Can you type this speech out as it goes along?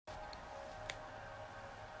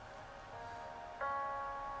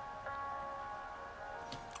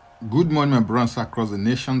Good morning, my brothers across the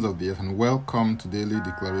nations of the earth, and welcome to Daily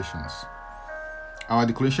Declarations. Our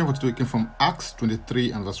declaration for today came from Acts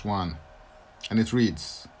 23 and verse 1, and it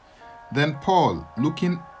reads, Then Paul,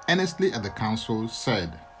 looking earnestly at the council,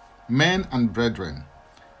 said, Men and brethren,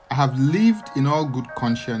 I have lived in all good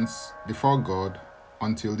conscience before God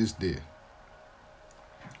until this day.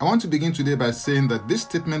 I want to begin today by saying that this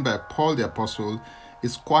statement by Paul the Apostle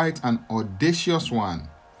is quite an audacious one,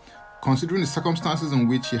 considering the circumstances in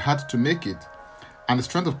which he had to make it and the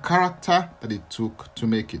strength of character that it took to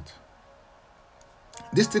make it.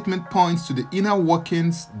 This statement points to the inner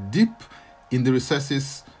workings deep in the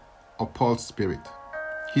recesses of Paul's spirit.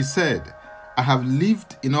 He said, I have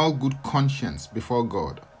lived in all good conscience before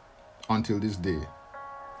God until this day.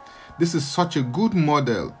 This is such a good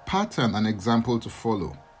model, pattern, and example to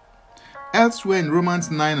follow. Elsewhere in Romans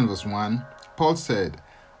 9 and verse 1, Paul said,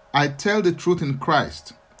 I tell the truth in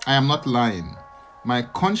Christ. I am not lying. My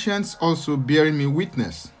conscience also bearing me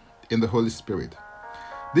witness in the Holy Spirit.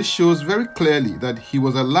 This shows very clearly that he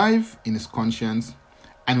was alive in his conscience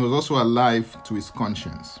and he was also alive to his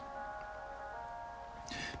conscience.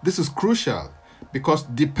 This is crucial because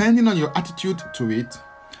depending on your attitude to it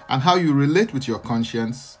and how you relate with your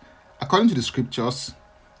conscience, according to the scriptures,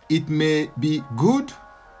 it may be good,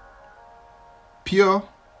 pure,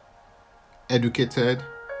 educated,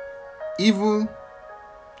 evil,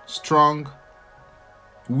 strong,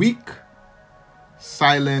 weak,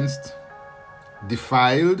 silenced,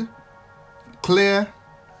 defiled, clear,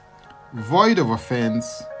 void of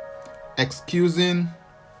offense, excusing,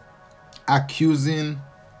 accusing,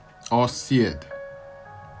 or seared.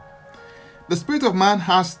 The spirit of man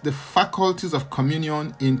has the faculties of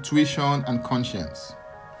communion, intuition, and conscience.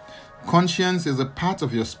 Conscience is a part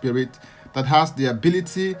of your spirit that has the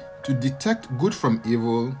ability to detect good from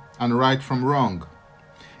evil and right from wrong.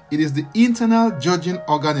 It is the internal judging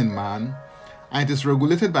organ in man, and it is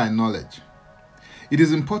regulated by knowledge. It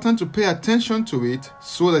is important to pay attention to it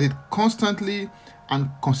so that it constantly and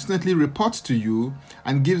consistently reports to you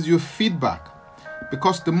and gives you feedback,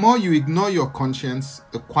 because the more you ignore your conscience,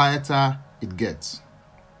 the quieter it gets.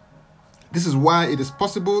 This is why it is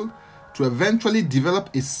possible to eventually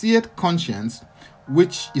develop a seared conscience,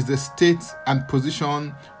 which is the state and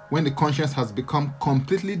position when the conscience has become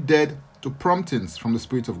completely dead to promptings from the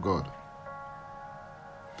Spirit of God.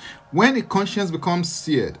 When a conscience becomes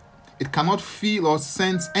seared, it cannot feel or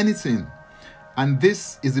sense anything, and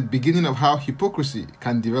this is the beginning of how hypocrisy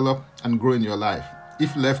can develop and grow in your life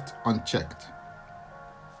if left unchecked.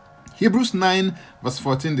 Hebrews 9 verse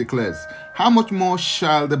 14 declares, How much more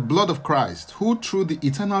shall the blood of Christ, who through the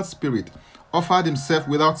eternal Spirit offered himself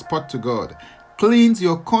without spot to God, cleanse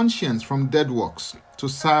your conscience from dead works to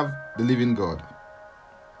serve the living God.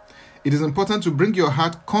 It is important to bring your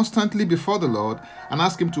heart constantly before the Lord and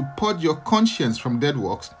ask Him to purge your conscience from dead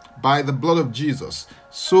works by the blood of Jesus,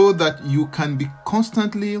 so that you can be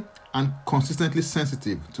constantly and consistently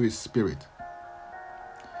sensitive to His Spirit.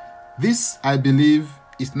 This, I believe,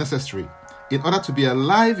 is necessary in order to be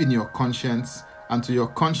alive in your conscience and to your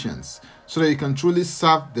conscience, so that you can truly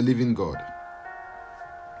serve the living God.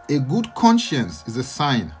 A good conscience is a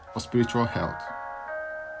sign of spiritual health.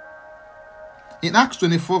 In Acts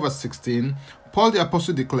 24 verse 16, Paul the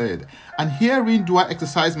Apostle declared, And herein do I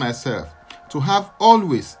exercise myself, to have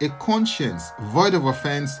always a conscience void of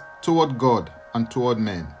offense toward God and toward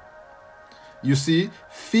men. You see,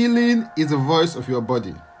 feeling is the voice of your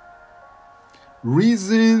body.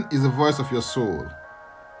 Reason is the voice of your soul.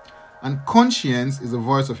 And conscience is the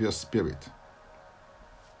voice of your spirit.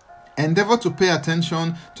 Endeavor to pay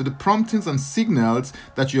attention to the promptings and signals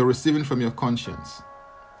that you are receiving from your conscience.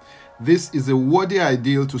 This is a worthy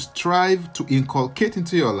ideal to strive to inculcate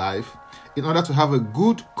into your life in order to have a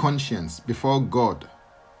good conscience before God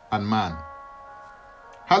and man.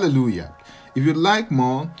 Hallelujah. If you'd like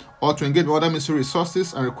more or to engage with other ministry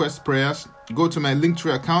resources and request prayers, go to my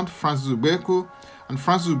Linktree account, Francis Ubeku, and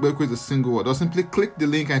Francis Ubeku is a single word, or simply click the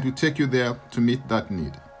link and it will take you there to meet that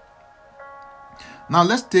need. Now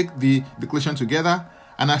let's take the declaration together,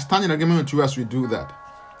 and I stand in agreement with you as we do that.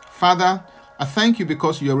 Father, I thank you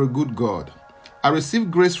because you are a good God. I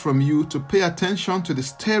receive grace from you to pay attention to the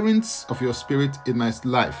stirrings of your spirit in my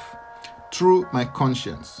life through my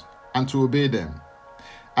conscience and to obey them.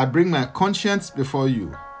 I bring my conscience before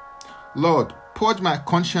you. Lord, purge my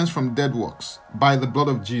conscience from dead works by the blood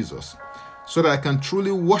of Jesus, so that I can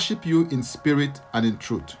truly worship you in spirit and in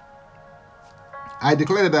truth. I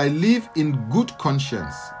declare that I live in good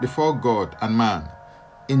conscience before God and man.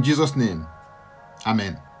 In Jesus' name,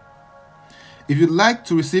 Amen. If you'd like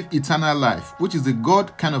to receive eternal life, which is the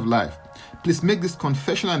God kind of life, please make this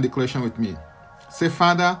confession and declaration with me. Say,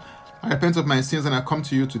 Father, I repent of my sins and I come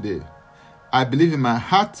to you today. I believe in my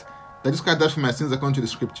heart that Jesus Christ died for my sins according to the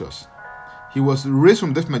scriptures. He was raised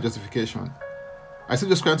from death for my justification. I accept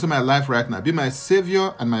Jesus Christ into my life right now. Be my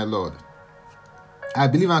Savior and my Lord. I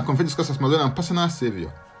believe and confess Jesus Christ as my Lord and personal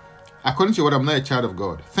Savior. According to your word, I'm now a child of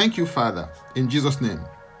God. Thank you, Father. In Jesus' name,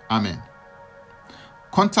 amen.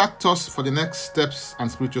 Contact us for the next steps and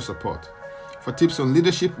spiritual support. For tips on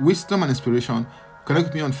leadership, wisdom, and inspiration, connect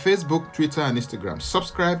with me on Facebook, Twitter, and Instagram.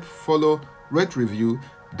 Subscribe, follow, rate, review,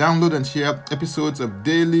 download, and share episodes of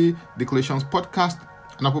Daily Declarations podcast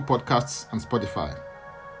on Apple Podcasts and Spotify.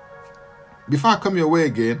 Before I come your way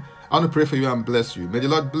again, I want to pray for you and bless you. May the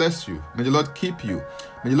Lord bless you. May the Lord keep you.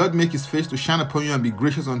 May the Lord make his face to shine upon you and be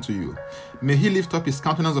gracious unto you. May he lift up his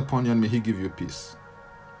countenance upon you and may he give you peace.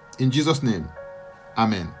 In Jesus' name,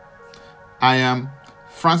 amen. I am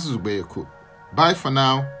Francis Ubeyeku. Bye for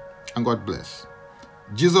now and God bless.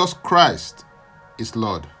 Jesus Christ is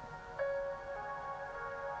Lord.